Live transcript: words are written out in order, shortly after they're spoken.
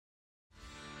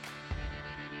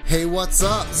Hey, what's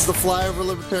up? This is the Flyover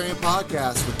Libertarian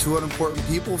Podcast, where two unimportant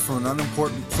people from an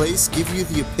unimportant place give you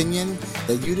the opinion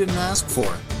that you didn't ask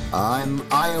for. I'm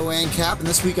Io Ancap, and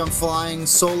this week I'm flying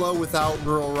solo without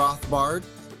Rural Rothbard.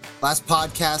 Last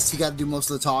podcast, he got to do most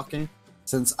of the talking,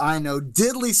 since I know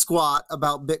diddly squat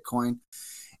about Bitcoin.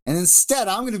 And instead,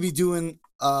 I'm going to be doing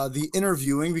the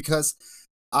interviewing because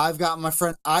I've got my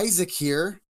friend Isaac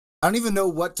here. I don't even know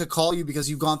what to call you because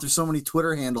you've gone through so many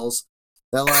Twitter handles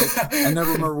that, like, I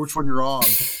never remember which one you're on.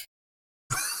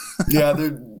 Yeah,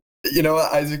 you know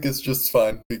what? Isaac is just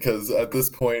fine because at this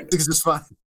point, It's just fine.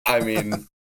 I mean,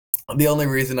 the only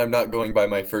reason I'm not going by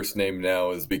my first name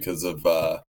now is because of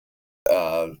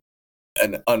an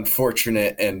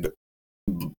unfortunate and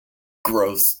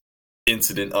gross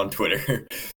incident on Twitter.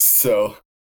 So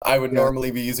I would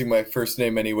normally be using my first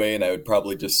name anyway, and I would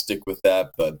probably just stick with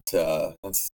that. But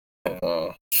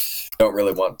don't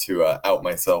really want to out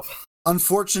myself.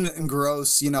 Unfortunate and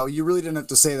gross, you know, you really didn't have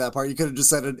to say that part. You could have just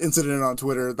said an incident on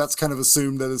Twitter. That's kind of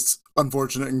assumed that it's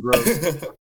unfortunate and gross.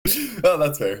 Oh,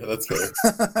 that's fair. That's fair.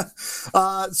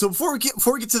 So before we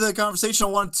get to the conversation, I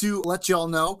want to let y'all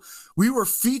know we were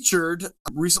featured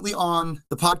recently on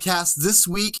the podcast This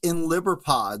Week in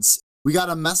LiberPods. We got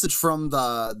a message from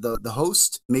the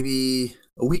host maybe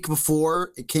a week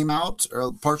before it came out, or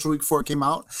a partial week before it came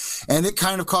out, and it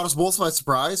kind of caught us both by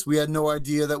surprise. We had no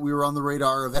idea that we were on the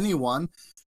radar of anyone.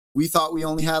 We thought we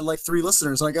only had like 3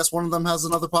 listeners, and I guess one of them has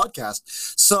another podcast.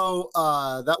 So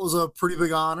that was a pretty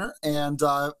big honor, and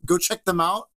go check them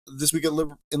out this week in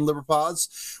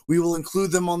LiberPods. We will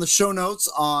include them on the show notes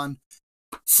on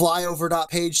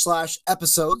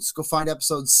flyover.page/episodes. Go find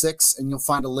episode 6, and you'll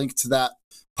find a link to that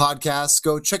podcast.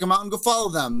 Go check them out and go follow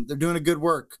them. They're doing a good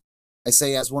work. I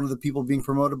say as one of the people being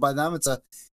promoted by them, it's a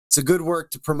good work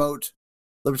to promote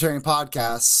libertarian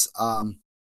podcasts,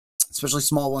 especially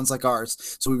small ones like ours.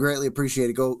 So we greatly appreciate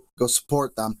it. Go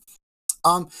support them.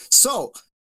 So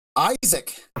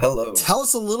Isaac, Hello. Tell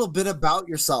us a little bit about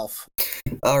yourself.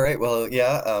 All right. Well,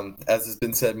 yeah. As has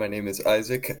been said, my name is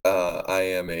Isaac. I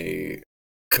am a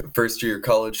first-year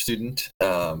college student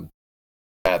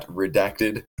at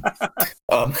Redacted.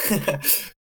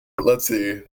 Let's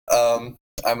see.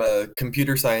 I'm a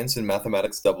computer science and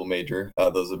mathematics double major.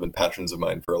 Those have been passions of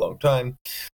mine for a long time.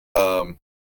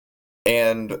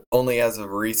 And only as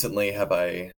of recently have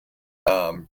I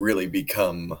really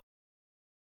become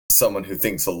someone who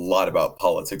thinks a lot about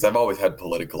politics. I've always had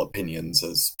political opinions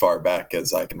as far back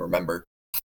as I can remember,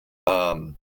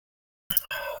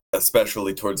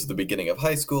 especially towards the beginning of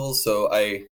high school. So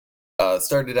I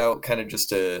started out kind of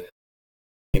just a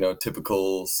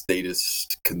typical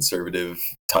statist conservative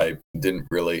type.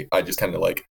 I just kind of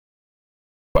like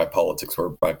my politics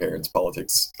were my parents'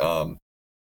 politics.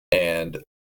 And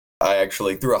I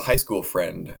actually, through a high school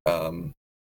friend, kind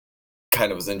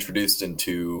of was introduced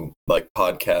into like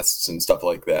podcasts and stuff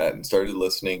like that and started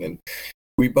listening. And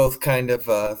we both kind of,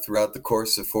 throughout the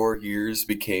course of 4 years,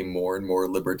 became more and more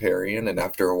libertarian. And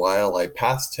after a while, I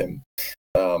passed him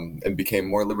and became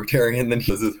more libertarian than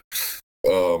he was.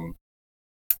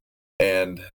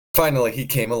 And finally, he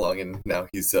came along, and now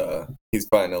he's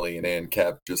finally an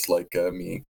ANCAP just like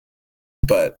me.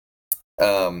 But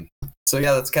so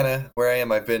yeah, that's kind of where I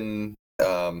am. I've been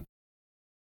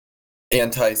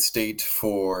anti-state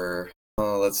for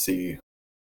let's see,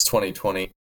 it's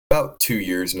 2020, about 2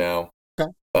 years now.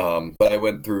 Okay. But I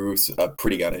went through a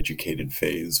pretty uneducated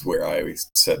phase where I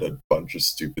said a bunch of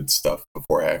stupid stuff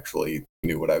before I actually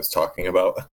knew what I was talking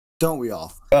about. Don't we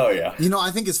all? Oh yeah. You know,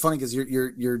 I think it's funny because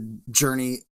your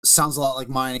journey sounds a lot like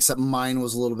mine, except mine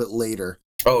was a little bit later.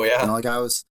 Oh yeah. You know, like I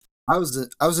was a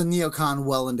neocon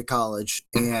well into college,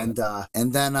 and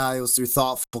then I was through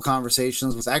thoughtful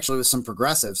conversations with some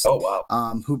progressives. Oh wow.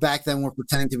 Who back then were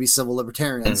pretending to be civil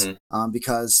libertarians,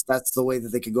 because that's the way that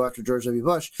they could go after George W.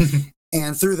 Bush.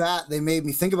 And through that, they made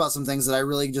me think about some things that I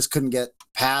really just couldn't get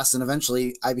past, and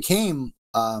eventually I became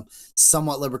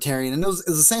somewhat libertarian. And it was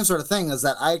the same sort of thing, as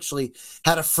that I actually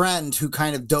had a friend who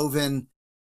kind of dove in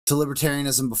to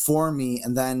libertarianism before me,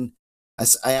 and then I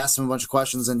asked him a bunch of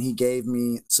questions, and he gave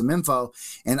me some info,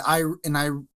 and I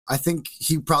think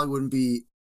he probably wouldn't be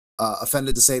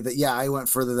offended to say that, yeah, I went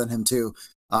further than him too.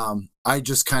 I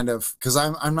just kind of, because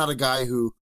I'm not a guy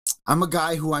who, I'm a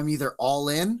guy who I'm either all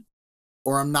in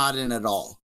or I'm not in at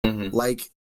all. Like,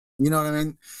 you know what I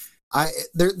mean?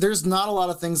 There's not a lot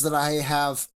of things that I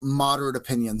have moderate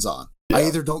opinions on. Yeah. I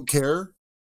either don't care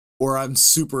or I'm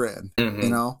super in, you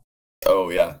know? Oh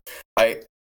yeah.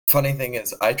 Funny thing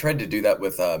is, I tried to do that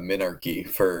with Minarchy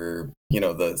for,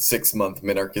 the 6-month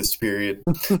minarchist period.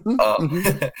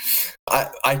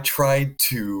 I tried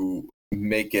to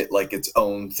make it like its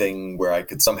own thing where I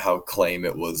could somehow claim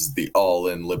it was the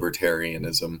all-in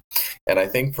libertarianism. And I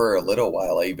think for a little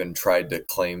while I even tried to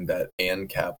claim that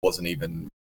ANCAP wasn't even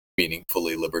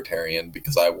meaningfully libertarian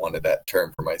because I wanted that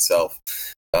term for myself.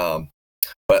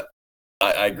 But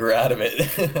I grew out of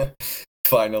it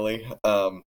finally.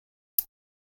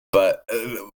 But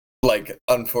like,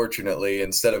 unfortunately,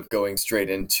 instead of going straight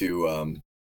into,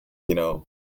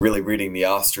 really reading the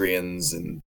Austrians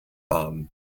and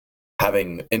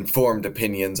having informed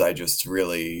opinions, I just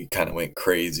really kind of went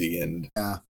crazy and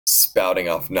spouting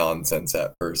off nonsense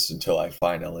at first until I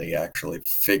finally actually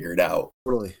figured out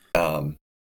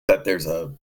that there's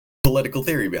a political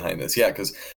theory behind this. Yeah,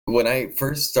 because when I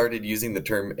first started using the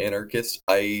term anarchist,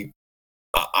 I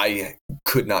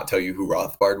could not tell you who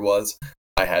Rothbard was.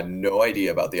 I had no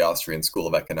idea about the Austrian School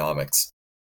of Economics.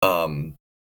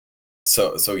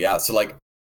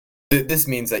 This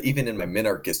means that even in my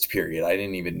minarchist period, I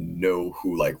didn't even know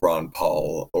who like Ron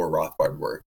Paul or Rothbard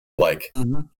were. Like,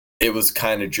 it was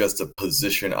kind of just a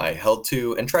position I held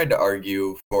to and tried to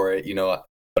argue for it,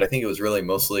 but I think it was really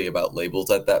mostly about labels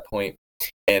at that point.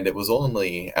 And it was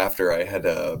only after I had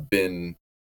been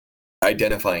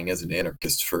identifying as an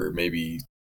anarchist for maybe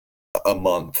a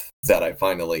month that I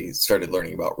finally started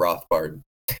learning about Rothbard.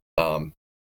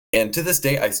 And to this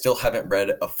day, I still haven't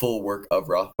read a full work of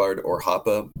Rothbard or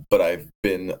Hoppe, but I've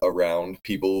been around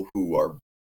people who are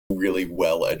really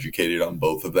well educated on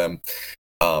both of them.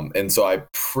 And so I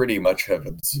pretty much have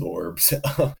absorbed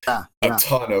a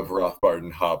ton of Rothbard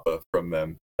and Hoppe from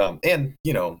them. And,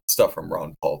 stuff from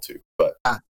Ron Paul too. But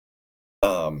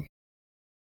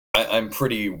I'm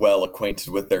pretty well acquainted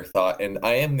with their thought, and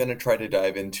I am going to try to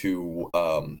dive into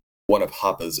one of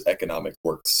Hoppe's economic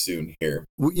works soon here.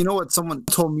 You know what someone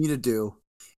told me to do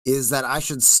is that I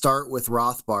should start with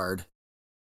Rothbard,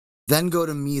 then go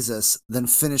to Mises, then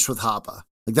finish with Hoppe.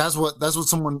 Like that's what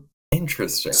someone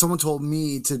told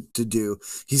me to do.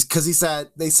 They said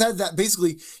that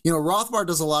basically, Rothbard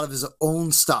does a lot of his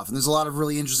own stuff, and there's a lot of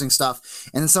really interesting stuff.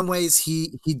 And in some ways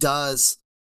he does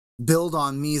build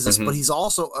on Mises, but he's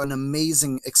also an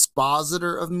amazing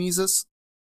expositor of Mises.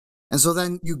 And so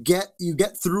then you get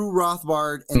through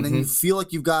Rothbard, and then you feel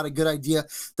like you've got a good idea.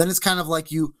 Then it's kind of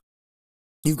like you've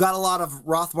got a lot of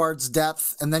Rothbard's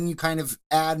depth, and then you kind of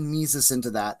add Mises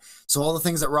into that. So all the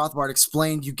things that Rothbard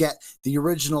explained, you get the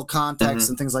original context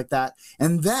and things like that.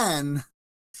 And then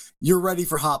you're ready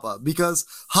for Hoppe, because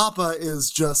Hoppe is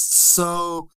just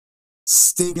so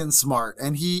stinking smart.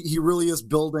 And he really is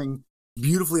building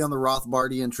beautifully on the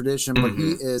Rothbardian tradition, but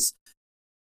he is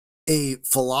a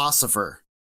philosopher.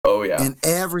 Oh yeah. And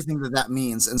everything that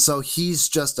means. And so he's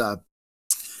just a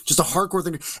hardcore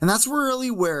thinker. And that's really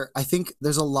where I think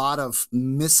there's a lot of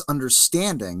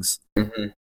misunderstandings.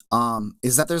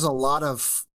 Is that there's a lot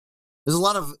of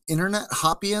internet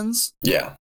Hoppians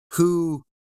who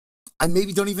I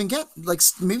maybe don't even get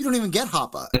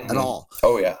Hoppe at all.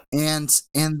 Oh yeah. And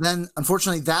then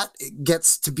unfortunately that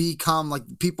gets to become like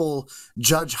people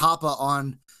judge Hoppe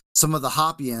on some of the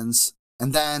Hoppians,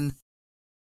 and then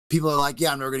people are like,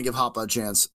 yeah, I'm never going to give Hoppe a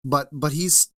chance. But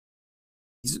he's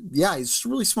just a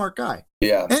really smart guy.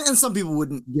 Yeah. And some people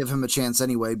wouldn't give him a chance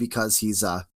anyway because he's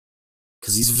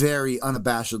very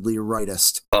unabashedly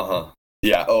rightist.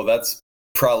 Yeah. Oh, that's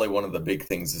probably one of the big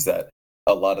things, is that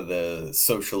a lot of the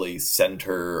socially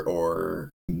center or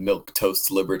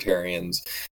milquetoast libertarians,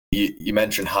 you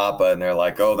mention Hoppe and they're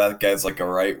like, oh, that guy's like a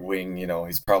right wing,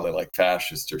 he's probably like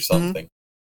fascist or something.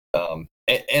 And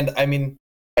I mean,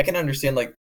 I can understand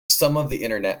like some of the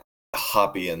internet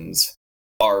Hoppians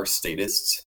are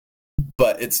statists,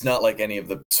 but it's not like any of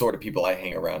the sort of people I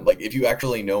hang around. Like, if you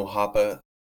actually know Hoppe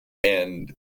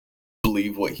and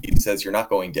believe what he says, you're not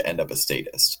going to end up a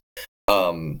statist.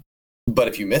 But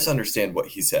if you misunderstand what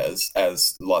he says,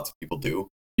 as lots of people do,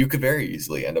 you could very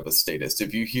easily end up a statist.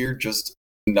 If you hear just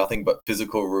nothing but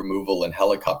physical removal and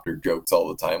helicopter jokes all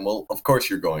the time, well, of course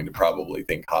you're going to probably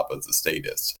think Hoppe's a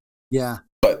statist. Yeah.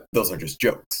 But those are just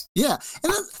jokes. Yeah.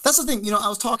 And that's the thing. I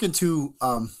was talking to,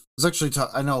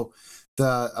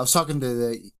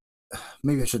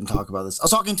 maybe I shouldn't talk about this. I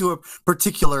was talking to a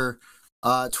particular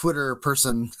Twitter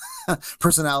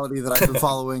personality that I've been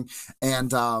following,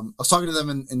 and I was talking to them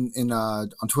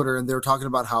on Twitter, and they were talking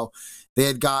about how they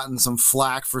had gotten some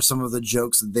flack for some of the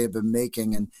jokes that they've been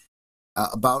making and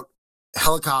about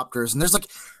helicopters. And there's like,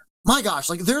 my gosh,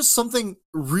 like there's something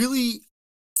really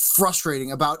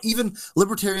frustrating about even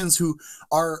libertarians who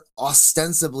are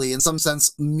ostensibly, in some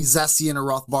sense, Misesian or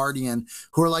Rothbardian,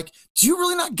 who are like, do you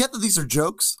really not get that these are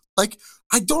jokes? Like,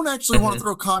 I don't actually want to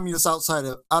throw communists out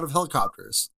of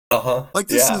helicopters. Like,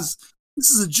 this this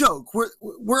is a joke.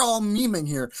 We're all memeing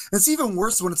here. It's even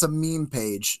worse when it's a meme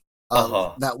page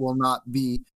that will not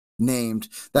be named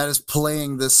that is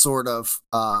playing this sort of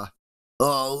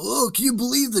oh, look, you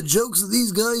believe the jokes that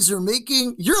these guys are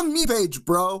making? You're a meme page,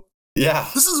 bro. Yeah.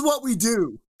 This is what we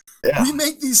do. Yeah. We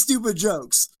make these stupid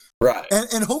jokes. Right.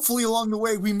 And hopefully along the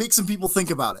way we make some people think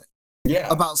about it. Yeah.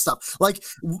 About stuff. Like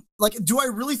do I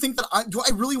really think that do I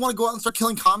really want to go out and start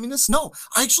killing communists? No.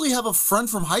 I actually have a friend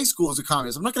from high school who's a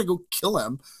communist. I'm not going to go kill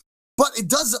him. But it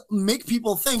does make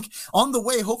people think. On the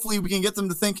way, hopefully we can get them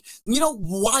to think,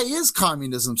 why is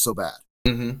communism so bad?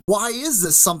 Mm-hmm. Why is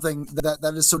this something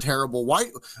that is so terrible? Why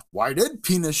did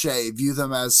Pinochet view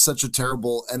them as such a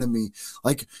terrible enemy?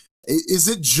 Like, is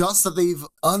it just that they've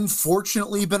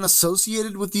unfortunately been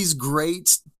associated with these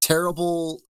great,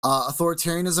 terrible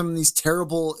authoritarianism and these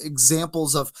terrible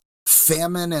examples of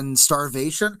famine and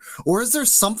starvation? Or is there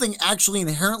something actually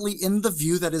inherently in the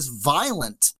view that is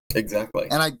violent? Exactly.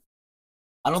 And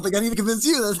I don't think I need to convince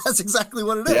you that that's exactly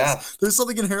what it is. Yeah. There's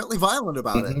something inherently violent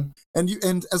about it.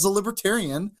 And as a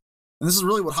libertarian, and this is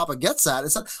really what Hoppe gets at,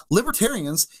 is that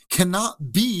libertarians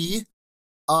cannot be,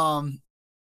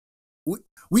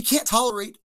 we can't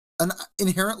tolerate an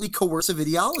inherently coercive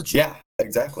ideology. Yeah,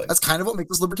 exactly. That's kind of what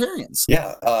makes us libertarians.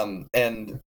 Yeah,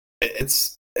 and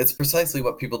it's precisely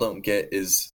what people don't get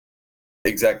is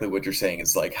exactly what you're saying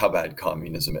is like how bad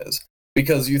communism is.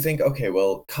 Because you think, okay,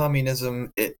 well,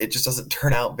 communism, it just doesn't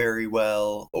turn out very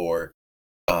well, or,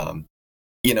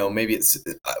 maybe it's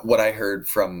what I heard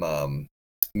from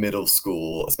middle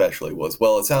school, especially, was,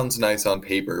 well, it sounds nice on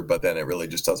paper, but then it really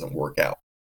just doesn't work out.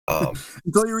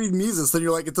 Until you read Mises, then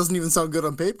you're like, it doesn't even sound good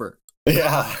on paper.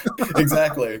 Yeah,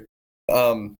 exactly.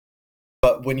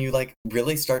 But when you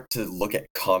really start to look at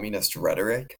communist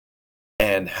rhetoric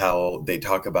and how they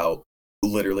talk about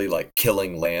literally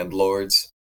killing landlords,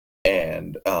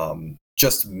 and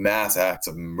just mass acts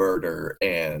of murder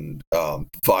and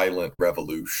violent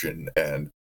revolution and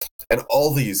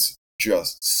all these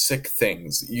just sick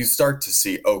things, you start to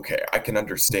see, okay, I can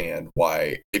understand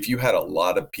why if you had a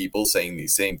lot of people saying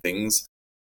these same things,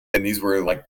 and these were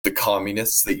the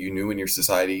communists that you knew in your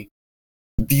society,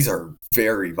 these are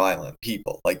very violent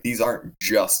people. These aren't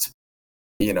just,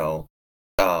 your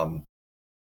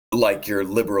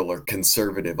liberal or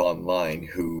conservative online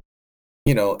who,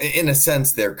 in a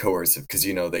sense, they're coercive because,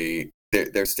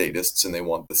 they're statists and they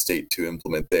want the state to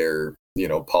implement their,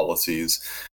 policies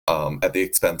at the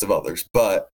expense of others.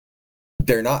 But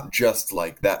they're not just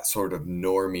that sort of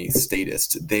normie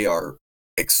statist. They are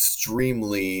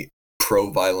extremely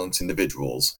pro-violence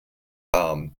individuals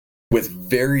with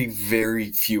very,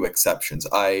 very few exceptions.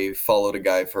 I followed a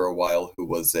guy for a while who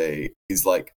was he's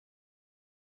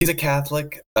a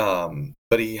Catholic,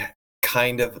 but he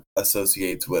kind of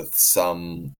associates with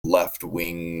some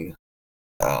left-wing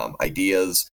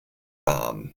ideas.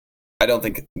 I don't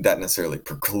think that necessarily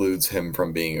precludes him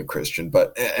from being a Christian,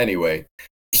 but anyway,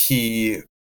 he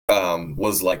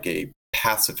was a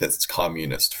pacifist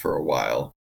communist for a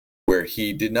while, where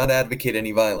he did not advocate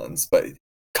any violence, but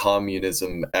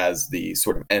communism as the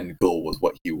sort of end goal was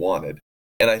what he wanted.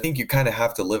 And I think you kind of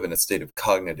have to live in a state of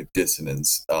cognitive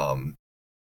dissonance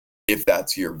if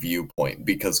that's your viewpoint,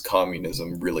 because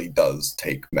communism really does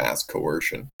take mass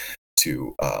coercion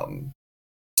to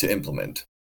implement.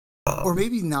 Or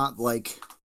maybe not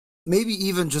maybe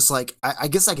even just I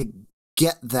guess I could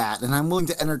get that, and I'm willing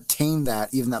to entertain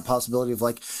that, even that possibility of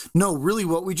no, really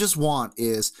what we just want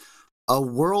is a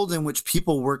world in which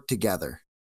people work together.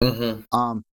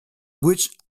 Mm-hmm. Which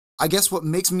I guess what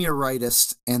makes me a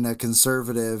rightist and a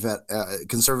conservative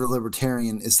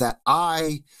libertarian is that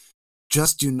I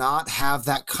just do not have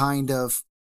that kind of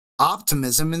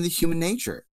optimism in the human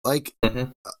nature.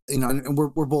 And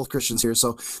we're both Christians here,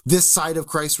 so this side of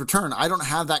Christ's return, I don't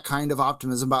have that kind of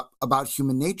optimism about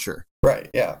human nature. Right,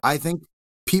 yeah. I think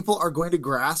people are going to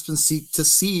grasp and seek to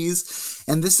seize,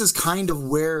 and this is kind of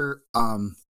where,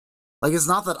 it's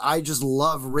not that I just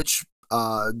love rich,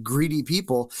 greedy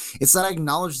people, it's that I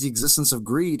acknowledge the existence of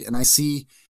greed, and I see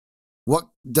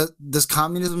does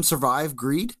communism survive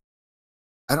greed?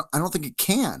 I don't think it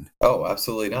can. Oh,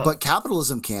 absolutely not. But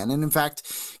capitalism can, and in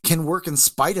fact, can work in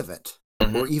spite of it,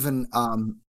 or even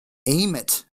aim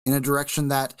it in a direction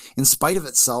that, in spite of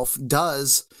itself,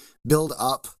 does build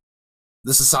up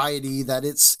the society that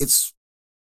it's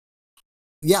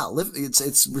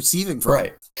receiving from.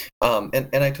 Right. And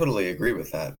I totally agree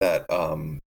with that. That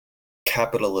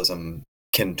capitalism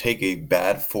can take a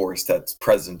bad force that's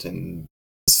present in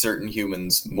certain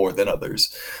humans more than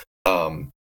others.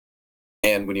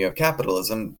 And when you have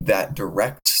capitalism, that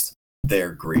directs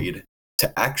their greed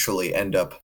to actually end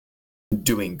up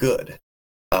doing good.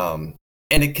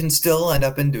 And it can still end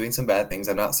up in doing some bad things.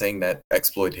 I'm not saying that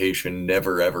exploitation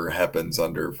never ever happens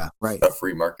under right. a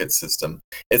free market system.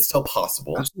 It's still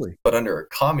possible. Absolutely. But under a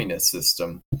communist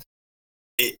system,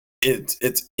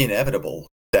 it's inevitable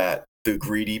that the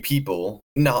greedy people,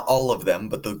 not all of them,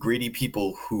 but the greedy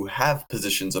people who have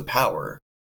positions of power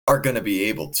are going to be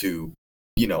able to,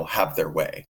 have their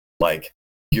way. Like,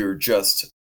 you're just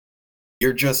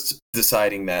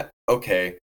deciding that,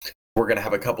 okay, we're going to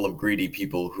have a couple of greedy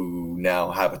people who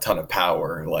now have a ton of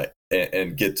power, like,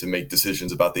 and get to make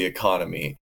decisions about the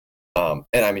economy. And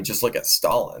I mean, just look at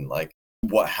Stalin. Like,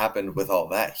 what happened with all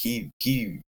that? He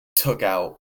took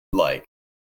out like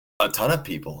a ton of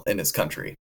people in his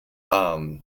country.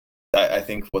 I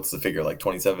think, what's the figure, like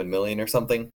 27 million or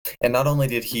something? And not only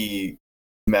did he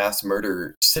mass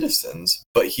murder citizens,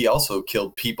 but he also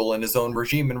killed people in his own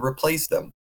regime and replaced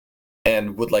them,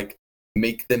 and would like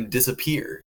make them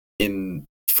disappear in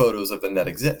photos of them that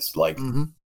exist. Like,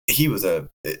 he was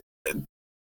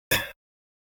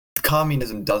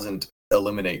communism doesn't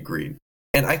eliminate greed.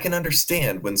 And I can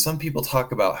understand when some people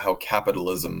talk about how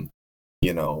capitalism,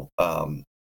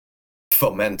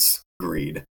 foments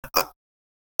greed.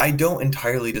 I don't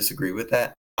entirely disagree with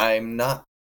that. I'm not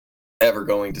ever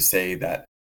going to say that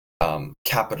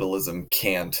capitalism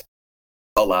can't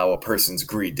allow a person's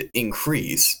greed to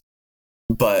increase.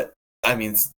 But I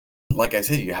mean, like I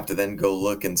said, you have to then go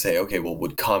look and say, okay, well,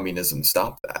 would communism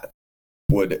stop that?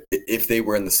 If they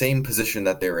were in the same position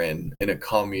that they're in a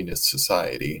communist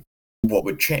society, what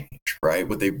would change, right?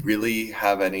 Would they really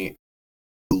have any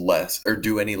less, or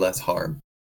do any less harm?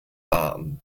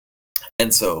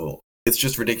 And so it's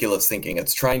just ridiculous thinking.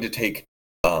 It's trying to take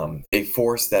a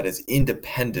force that is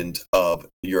independent of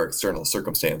your external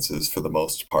circumstances for the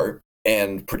most part,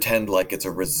 and pretend like it's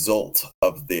a result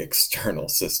of the external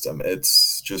system.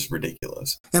 It's just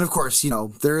ridiculous. And of course,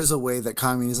 there is a way that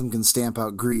communism can stamp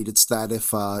out greed. It's that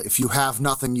if you have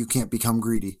nothing, you can't become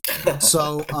greedy.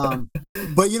 So,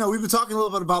 but we've been talking a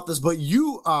little bit about this, but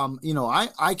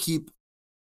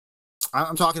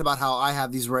I'm talking about how I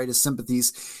have these rightist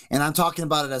sympathies, and I'm talking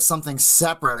about it as something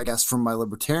separate, I guess, from my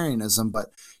libertarianism.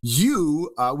 But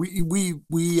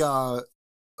we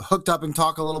hooked up and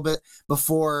talked a little bit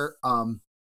before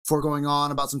going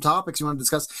on about some topics you want to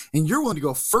discuss, and you're willing to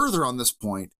go further on this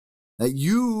point, that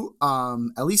you,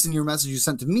 at least in your message you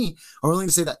sent to me, are willing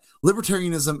to say that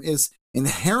libertarianism is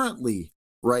inherently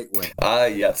right wing.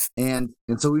 Yes. And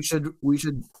so we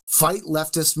should fight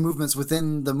leftist movements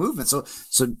within the movement. So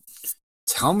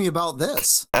tell me about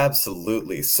this.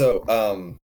 Absolutely. So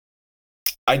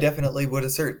I definitely would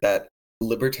assert that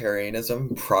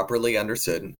libertarianism, properly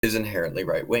understood, is inherently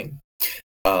right wing.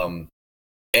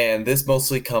 And this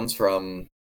mostly comes from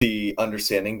the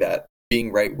understanding that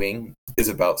being right wing is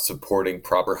about supporting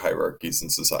proper hierarchies in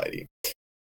society.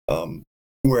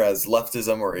 Whereas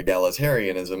leftism or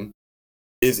egalitarianism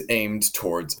is aimed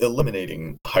towards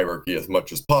eliminating hierarchy as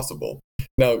much as possible.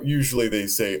 Now, usually they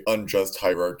say unjust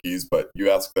hierarchies, but you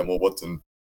ask them, well, what's an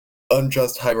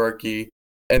unjust hierarchy?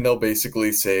 And they'll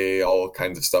basically say all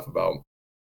kinds of stuff about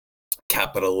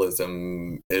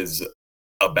capitalism is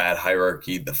a bad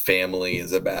hierarchy, the family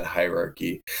is a bad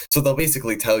hierarchy. So they'll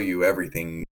basically tell you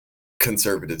everything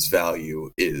conservatives value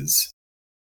is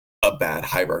a bad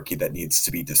hierarchy that needs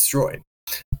to be destroyed.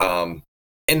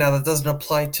 And now that doesn't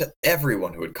apply to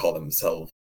everyone who would call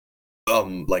themselves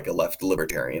like a left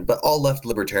libertarian, but all left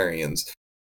libertarians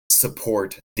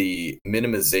support the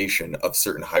minimization of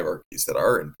certain hierarchies that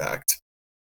are, in fact,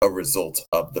 a result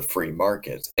of the free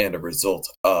market and a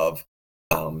result of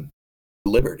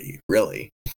liberty, really.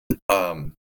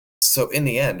 So in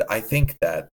the end, I think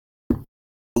that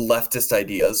leftist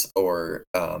ideas, or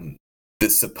the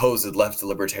supposed left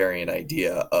libertarian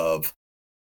idea of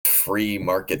free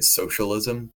market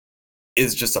socialism,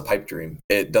 is just a pipe dream.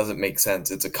 It doesn't make sense.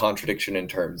 It's a contradiction in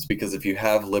terms, because if you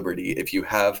have liberty, if you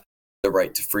have the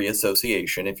right to free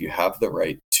association, if you have the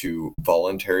right to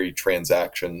voluntary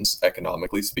transactions,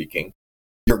 economically speaking,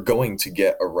 you're going to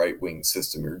get a right-wing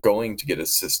system. You're going to get a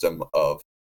system of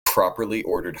properly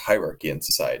ordered hierarchy in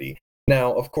society.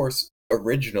 Now, of course,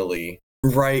 originally,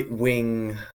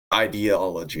 right-wing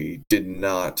ideology did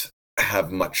not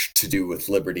have much to do with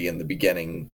liberty in the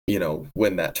beginning,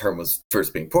 when that term was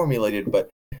first being formulated, but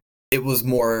it was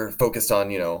more focused on,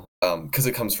 because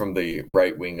it comes from the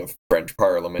right wing of French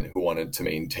Parliament, who wanted to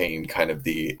maintain kind of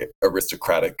the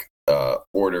aristocratic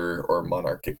order, or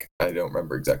monarchic. I don't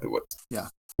remember exactly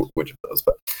which of those,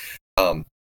 but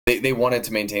they wanted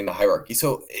to maintain the hierarchy.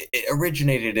 So it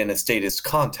originated in a statist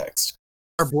context.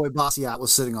 Our boy Bastiat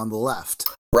was sitting on the left.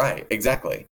 Right,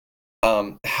 exactly.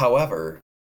 However,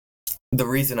 the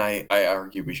reason I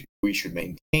argue we should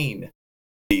maintain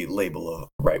the label of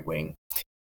right wing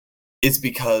is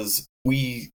because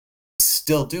we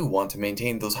still do want to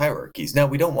maintain those hierarchies. Now,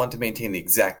 we don't want to maintain the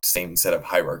exact same set of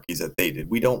hierarchies that they did.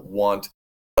 We don't want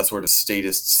a sort of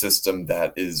statist system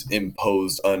that is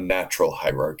imposed unnatural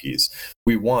hierarchies.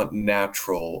 We want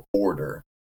natural order,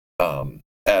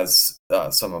 as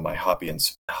some of my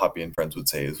Hoppian friends would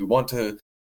say, is we want to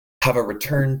have a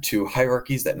return to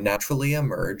hierarchies that naturally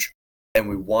emerge, and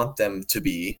we want them to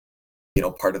be,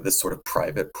 part of this sort of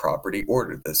private property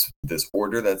order, this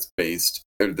order that's based,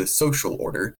 or this social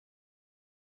order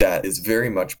that is very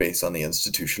much based on the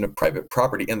institution of private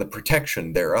property and the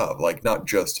protection thereof. Like, not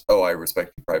just, I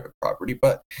respect your private property,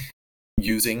 but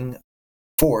using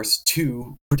force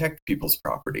to protect people's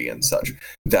property and such.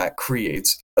 That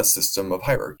creates a system of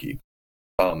hierarchy.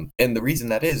 And the reason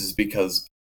that is because,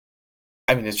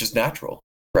 it's just natural,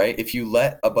 right? If you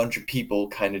let a bunch of people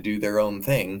kind of do their own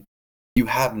thing, you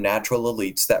have natural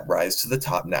elites that rise to the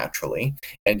top naturally,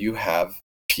 and you have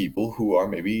people who are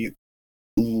maybe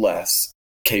less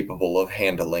capable of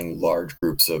handling large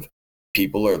groups of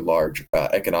people or large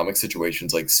economic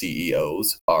situations like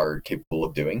CEOs are capable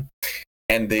of doing.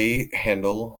 And they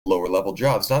handle lower level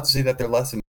jobs. Not to say that they're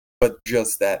less, but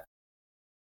just that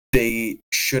they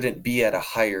shouldn't be at a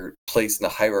higher place in the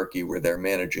hierarchy where they're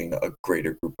managing a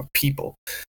greater group of people.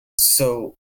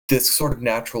 So this sort of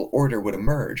natural order would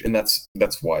emerge. And that's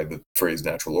why the phrase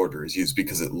natural order is used,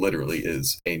 because it literally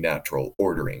is a natural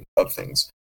ordering of things.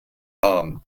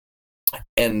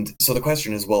 And so the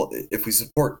question is, well, if we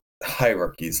support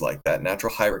hierarchies like that,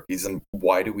 natural hierarchies, then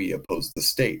why do we oppose the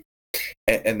state?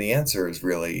 And the answer is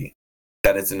really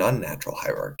that it's an unnatural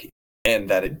hierarchy, and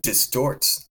that it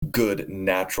distorts good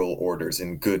natural orders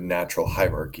and good natural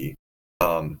hierarchy.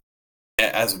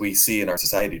 As we see in our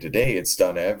society today, it's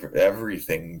done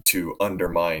everything to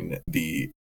undermine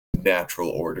the natural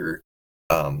order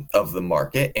of the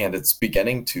market, and it's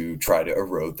beginning to try to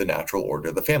erode the natural order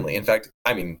of the family. In fact,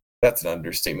 that's an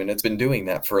understatement. It's been doing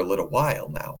that for a little while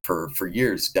now, for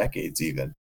years, decades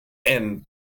even. And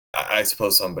I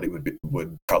suppose somebody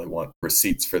would probably want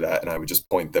receipts for that, and I would just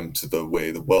point them to the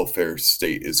way the welfare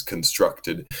state is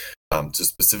constructed to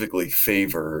specifically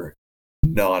favor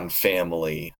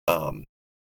non-family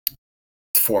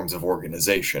forms of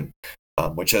organization,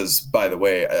 which has, by the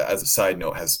way, as a side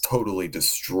note, has totally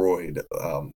destroyed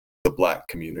the Black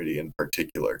community in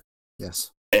particular.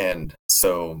 Yes. And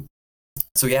so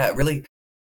yeah, really,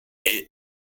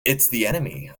 it's the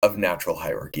enemy of natural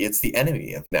hierarchy. It's the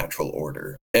enemy of natural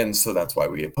order. And so that's why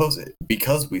we oppose it,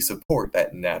 because we support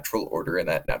that natural order and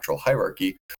that natural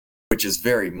hierarchy, which is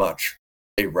very much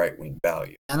a right-wing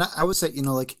value. And I would say,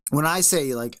 when I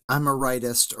say, I'm a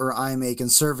rightist or I'm a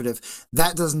conservative,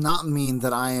 that does not mean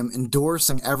that I am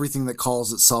endorsing everything that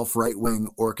calls itself right-wing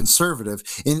or conservative.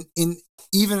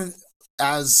 Even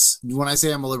as when I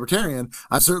say I'm a libertarian,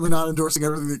 I'm certainly not endorsing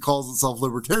everything that calls itself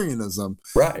libertarianism.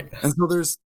 Right. And so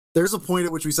there's a point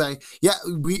at which we say, yeah,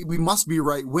 we must be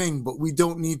right-wing, but we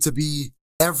don't need to be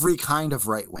every kind of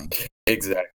right-wing.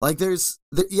 Exactly. There's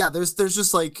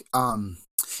just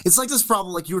it's like this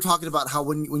problem, like you were talking about how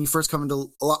when you first come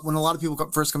into when a lot of people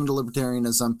first come into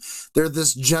libertarianism, there's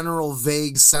this general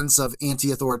vague sense of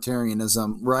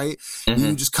anti-authoritarianism, right? Mm-hmm.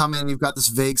 You just come in and you've got this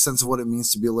vague sense of what it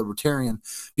means to be a libertarian,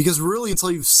 because really until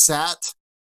you've sat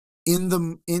in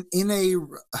a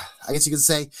I guess you could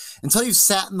say, until you've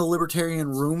sat in the libertarian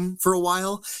room for a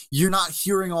while, you're not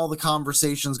hearing all the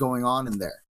conversations going on in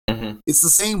there. Mm-hmm. It's the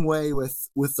same way with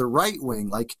the right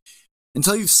wing.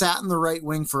 Until you've sat in the right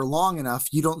wing for long enough,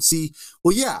 you don't see,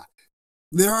 well, yeah,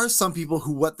 there are some people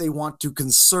who what they want to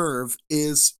conserve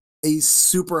is a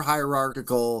super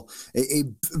hierarchical, a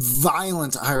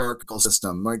violent hierarchical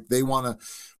system. Like they want to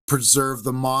preserve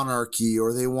the monarchy,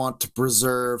 or they want to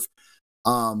preserve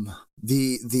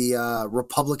the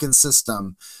Republican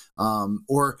system,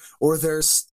 or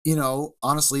there's,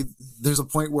 honestly, there's a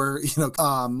point where,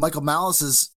 Michael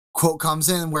Malice's quote comes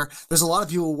in where there's a lot of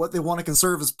people, what they want to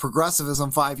conserve is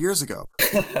progressivism 5 years ago.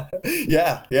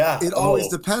 Yeah. It always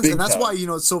depends. And that's why,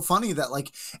 it's so funny that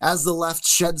as the left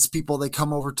sheds people, they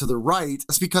come over to the right.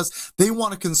 It's because they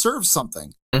want to conserve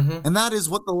something. Mm-hmm. And that is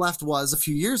what the left was a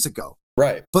few years ago.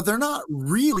 Right. But they're not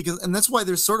really, and that's why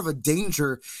there's sort of a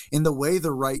danger in the way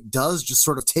the right does just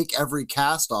sort of take every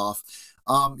cast off.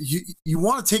 You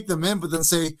want to take them in, but then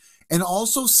say, and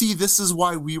also see, this is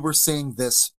why we were saying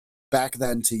this back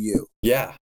then to you.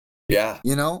 Yeah.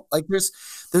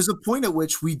 There's a point at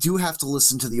which we do have to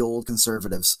listen to the old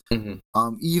conservatives.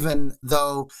 Mm-hmm. Even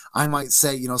though I might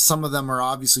say, some of them are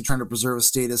obviously trying to preserve a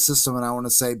statist system, and I want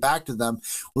to say back to them,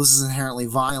 well, this is inherently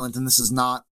violent, and this is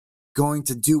not going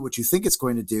to do what you think it's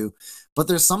going to do. But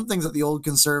there's some things that the old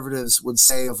conservatives would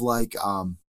say of like,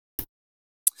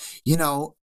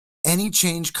 any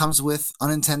change comes with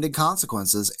unintended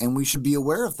consequences, and we should be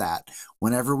aware of that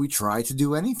whenever we try to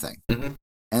do anything. Mm-hmm.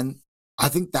 And I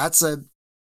think that's a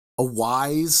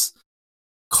wise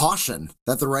caution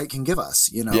that the right can give us,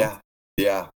 Yeah.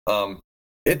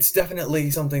 It's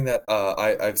definitely something that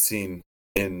I've seen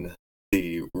in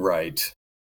the right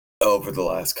over the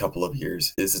last couple of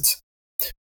years. It's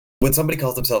when somebody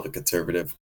calls themselves a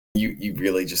conservative, you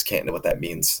really just can't know what that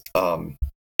means.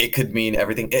 It could mean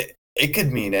everything. It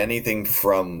could mean anything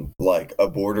from like a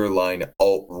borderline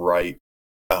alt-right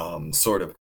sort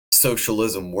of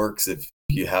socialism works if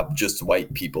you have just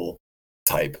white people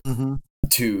type, mm-hmm.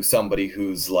 to somebody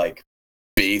who's like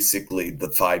basically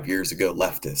the 5 years ago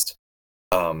leftist.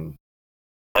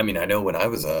 I mean, I know when I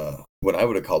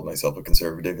would have called myself a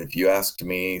conservative, if you asked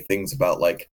me things about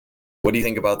like, what do you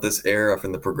think about this era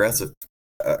from the progressive,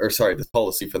 this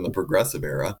policy from the progressive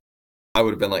era, I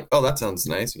would have been like, oh, that sounds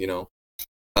nice,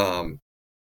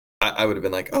 I would have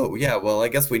been like, oh yeah, well, I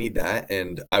guess we need that.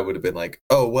 And I would have been like,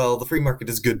 oh, well, the free market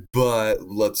is good, but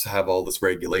let's have all this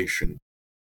regulation.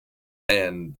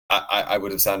 And I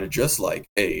would have sounded just like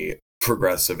a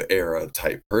progressive era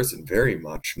type person, very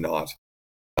much not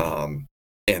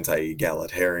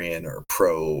anti-egalitarian or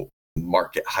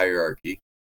pro-market hierarchy.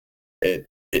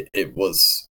 It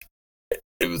was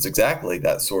exactly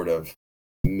that sort of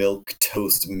milk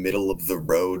toast, middle of the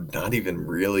road, not even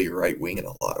really right wing in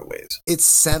a lot of ways. It's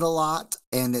said a lot,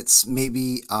 and it's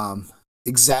maybe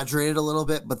exaggerated a little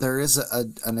bit, but there is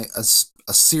a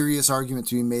serious argument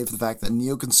to be made for the fact that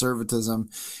neoconservatism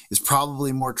is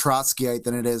probably more Trotskyite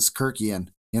than it is Kirkian.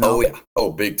 Oh yeah,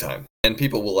 big time. And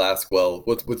people will ask, well,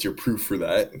 what's your proof for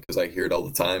that? Because I hear it all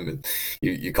the time. And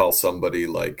you call somebody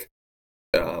like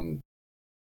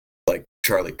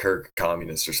Charlie Kirk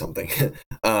communist or something.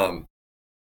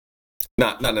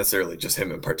 Not necessarily just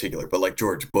him in particular, but like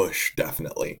George Bush,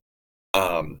 definitely.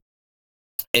 And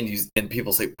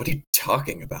people say, what are you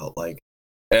talking about? Like,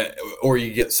 or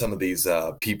you get some of these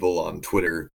people on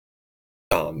Twitter,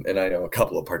 and I know a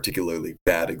couple of particularly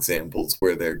bad examples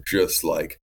where they're just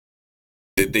like,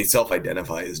 they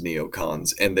self-identify as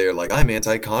neocons, and they're like, I'm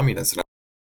anti-communist. And I'm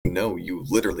like, no, you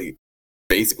literally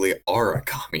basically are a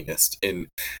communist in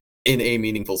a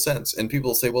meaningful sense. And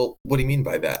people say, well, what do you mean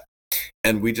by that?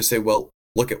 And we just say, well,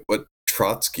 look at what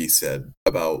Trotsky said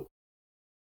about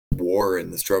war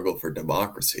and the struggle for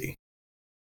democracy.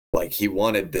 Like, he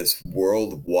wanted this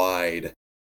worldwide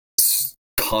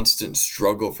constant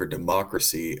struggle for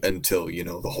democracy until,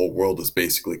 the whole world is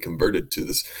basically converted to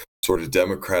this sort of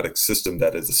democratic system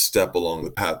that is a step along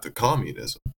the path to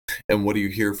communism. And what do you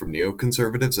hear from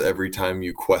neoconservatives every time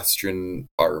you question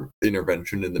our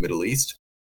intervention in the Middle East?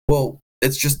 Well,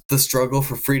 it's just the struggle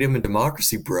for freedom and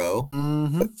democracy, bro.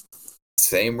 Mm-hmm.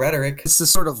 Same rhetoric. It's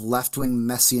this sort of left-wing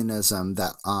messianism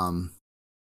that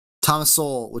Thomas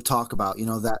Sowell would talk about,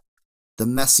 that the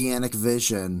messianic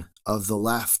vision of the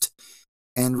left.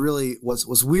 And really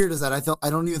what's weird is that I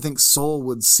don't even think Sowell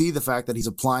would see the fact that he's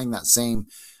applying that same,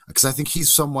 because I think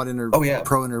he's somewhat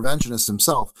pro-interventionist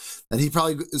himself, that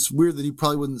it's weird that he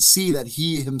probably wouldn't see that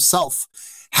he himself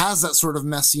has that sort of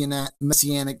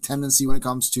messianic tendency when it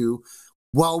comes to,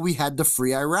 well, we had to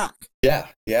free Iraq. Yeah.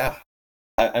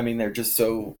 I mean, they're just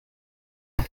so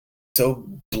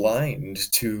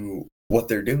blind to what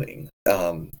they're doing.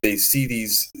 They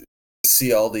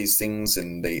see all these things,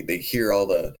 and they hear all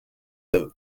the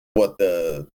what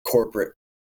the corporate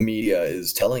media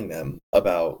is telling them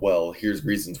about, well, here's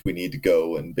reasons we need to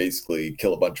go and basically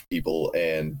kill a bunch of people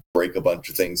and break a bunch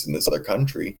of things in this other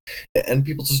country. And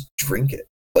people just drink it.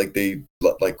 Like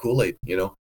Kool-Aid,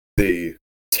 they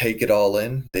take it all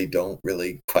in. They don't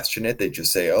really question it. They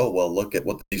just say, oh, well, look at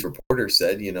what these reporters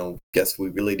said, guess we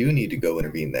really do need to go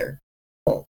intervene there.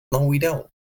 Well, no, we don't.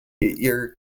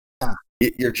 You're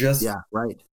just, yeah,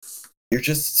 right. You're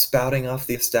just spouting off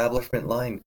the establishment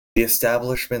line. The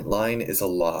establishment line is a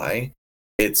lie.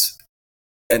 It's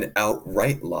an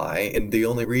outright lie. And the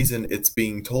only reason it's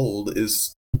being told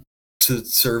is to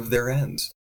serve their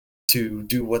ends, to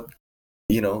do what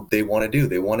they want to do.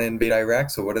 They want to invade Iraq,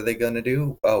 so what are they going to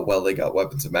do? Oh, well, they got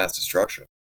weapons of mass destruction,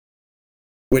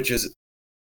 which is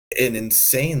an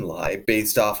insane lie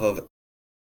based off of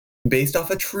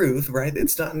truth, right?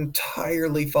 It's not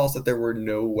entirely false that there were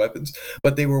no weapons,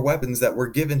 but they were weapons that were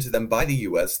given to them by the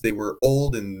U.S. They were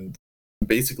old and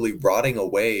basically rotting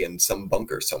away in some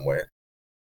bunker somewhere,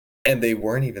 and they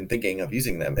weren't even thinking of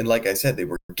using them. And like I said, they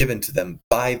were given to them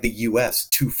by the U.S.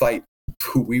 to fight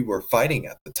who we were fighting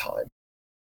at the time.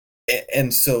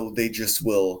 And so they just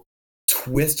will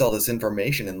twist all this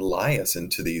information and lie us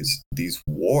into these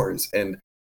wars. And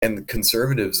the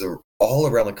conservatives are all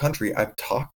around the country. I've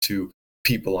talked to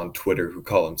people on Twitter who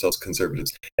call themselves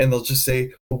conservatives, and they'll just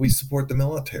say, well, we support the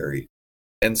military.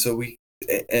 And so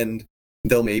and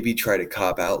they'll maybe try to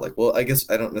cop out like, well, I guess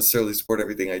I don't necessarily support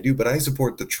everything I do, but I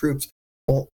support the troops.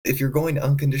 Well, if you're going to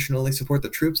unconditionally support the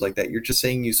troops like that, you're just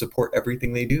saying you support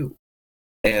everything they do.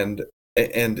 And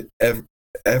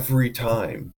every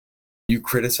time you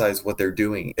criticize what they're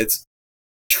doing, it's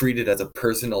treated as a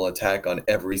personal attack on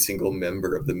every single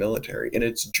member of the military. And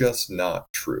it's just not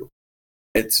true.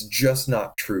 It's just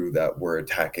not true that we're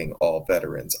attacking all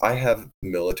veterans. I have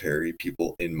military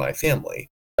people in my family,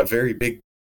 a very big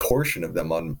portion of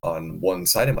them on one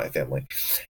side of my family.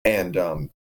 And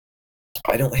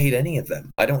I don't hate any of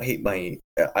them. I don't hate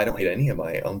any of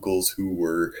my uncles who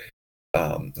were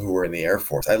in the Air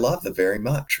Force. I love them very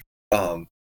much.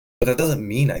 But that doesn't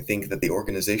mean I think that the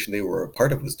organization they were a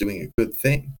part of was doing a good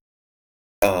thing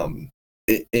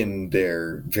in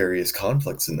their various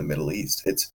conflicts in the Middle East.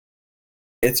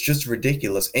 It's just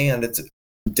ridiculous, and it's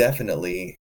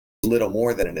definitely little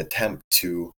more than an attempt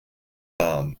to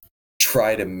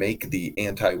try to make the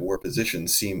anti-war position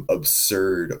seem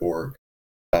absurd or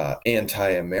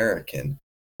anti-American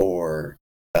or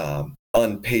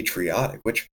unpatriotic.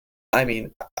 Which, I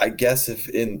mean, I guess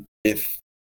if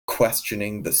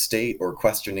questioning the state or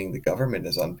questioning the government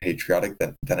is unpatriotic,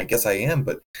 then I guess I am.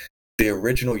 But the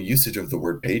original usage of the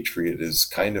word patriot is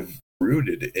kind of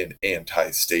rooted in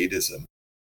anti-statism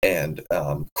and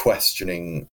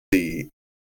questioning the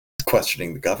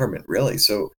government, really.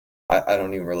 So I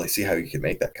don't even really see how you can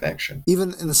make that connection.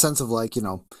 Even in the sense of like,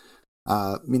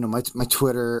 my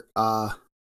Twitter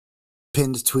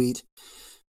pinned tweet.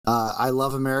 I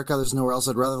love America. There's nowhere else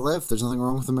I'd rather live. There's nothing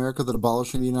wrong with America that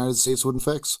abolishing the United States wouldn't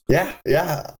fix. Yeah.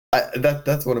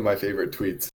 That's one of my favorite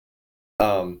tweets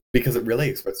because it really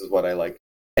expresses what I like.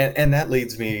 And that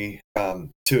leads me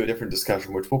to a different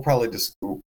discussion, which we'll probably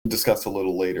discuss a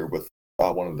little later with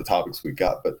one of the topics we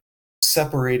got, but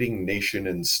separating nation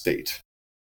and state.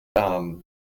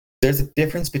 There's a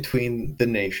difference between the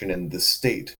nation and the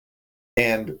state.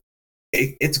 And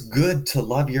it's good to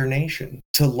love your nation,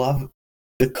 to love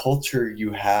the culture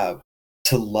you have,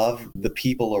 to love the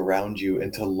people around you,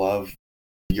 and to love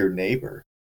your neighbor.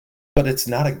 But it's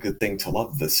not a good thing to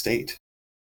love the state.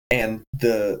 And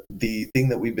the thing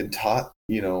that we've been taught,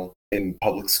 in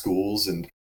public schools and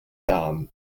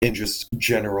in just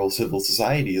general civil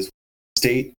society is the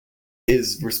state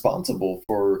is responsible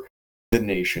for the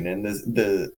nation, and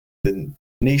the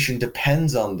nation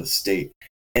depends on the state.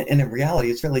 And in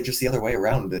reality, it's really just the other way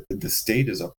around. The state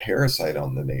is a parasite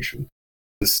on the nation.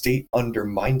 The state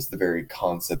undermines the very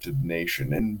concept of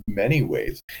nation in many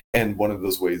ways. And one of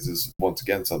those ways is, once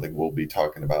again, something we'll be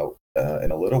talking about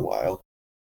in a little while.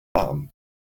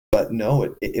 But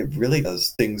no, it really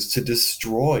does things to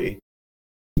destroy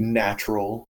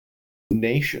natural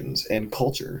nations and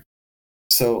culture.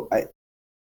 So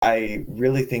I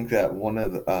really think that one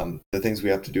of the things we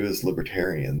have to do as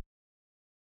libertarians,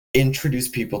 introduce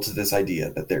people to this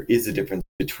idea that there is a difference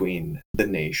between the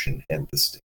nation and the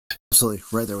state. Absolutely,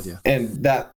 right there with you. And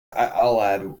that, I'll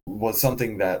add, was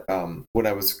something that when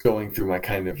I was going through my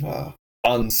kind of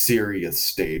unserious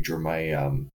stage, or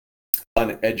my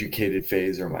uneducated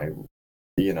phase, or my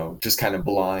just kind of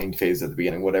blind phase at the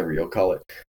beginning, whatever you'll call it,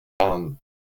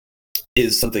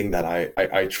 is something that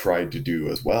I tried to do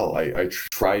as well. I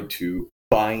tried to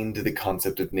bind the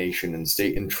concept of nation and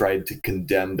state, and tried to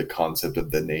condemn the concept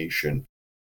of the nation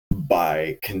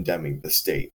by condemning the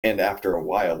state. And after a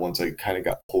while, once I kind of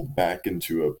got pulled back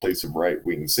into a place of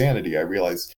right-wing sanity, I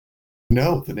realized,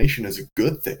 no, the nation is a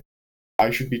good thing.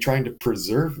 I should be trying to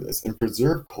preserve this, and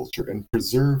preserve culture, and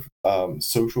preserve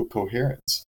social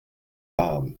coherence,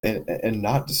 and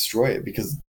not destroy it.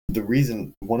 Because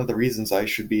one of the reasons I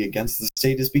should be against the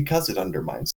state is because it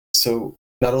undermines. So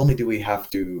not only do we have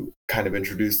to kind of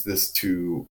introduce this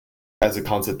as a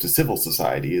concept to civil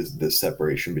society, is this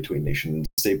separation between nation and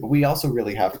state, but we also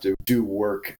really have to do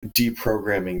work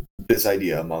deprogramming this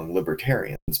idea among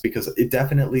libertarians, because it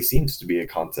definitely seems to be a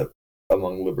concept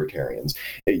among libertarians.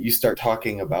 You start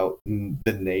talking about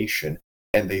the nation,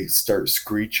 and they start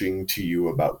screeching to you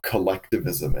about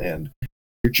collectivism, and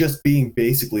you're just being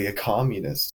basically a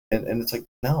communist. And it's like,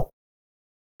 no.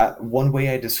 One way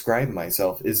I describe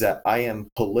myself is that I am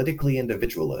politically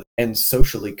individualist and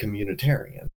socially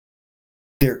communitarian.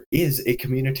 There is a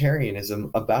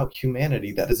communitarianism about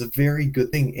humanity that is a very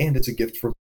good thing, and it's a gift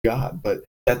from God. But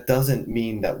that doesn't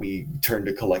mean that we turn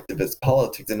to collectivist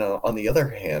politics. And on the other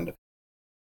hand,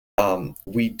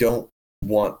 we don't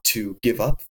want to give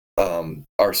up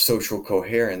our social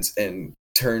coherence and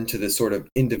turn to this sort of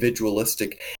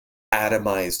individualistic,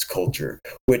 atomized culture,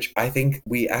 which I think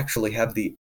we actually have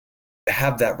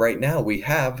that right now. We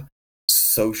have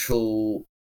social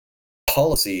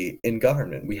policy in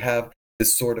government. We have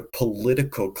this sort of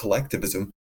political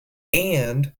collectivism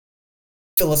and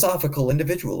philosophical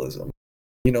individualism,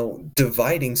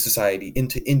 dividing society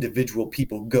into individual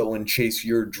people. Go and chase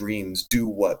your dreams, do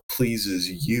what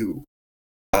pleases you.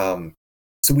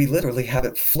 So we literally have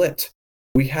it flipped.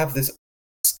 We have this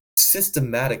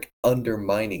systematic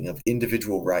undermining of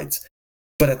individual rights,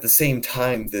 but at the same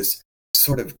time, this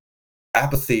sort of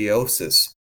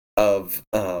apotheosis of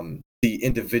the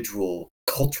individual,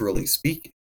 culturally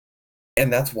speaking.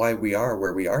 And that's why we are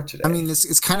where we are today. I mean,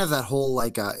 it's kind of that whole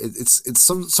it's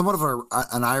somewhat of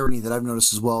an irony that I've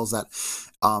noticed as well, is that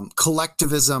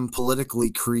collectivism politically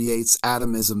creates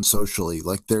atomism socially.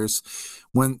 Like there's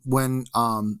when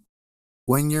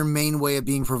your main way of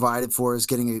being provided for is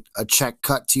getting a check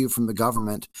cut to you from the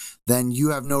government, then you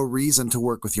have no reason to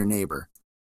work with your neighbor,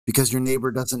 because your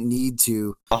neighbor doesn't need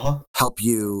to help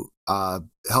you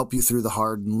through the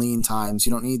hard and lean times.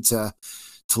 You don't need to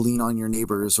lean on your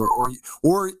neighbors,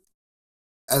 or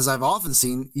as I've often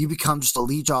seen, you become just a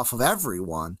leech off of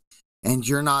everyone, and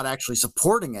you're not actually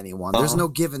supporting anyone. There's no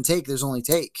give and take. There's only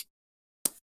take,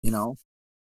 Well,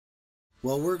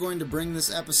 we're going to bring this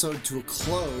episode to a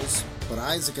close, but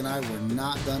Isaac and I were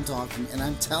not done talking, and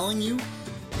I'm telling you,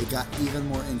 it got even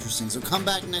more interesting. So come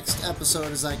back next episode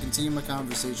as I continue my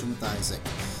conversation with Isaac.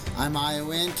 I'm Io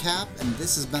Ancap, and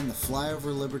this has been the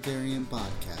Flyover Libertarian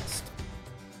Podcast.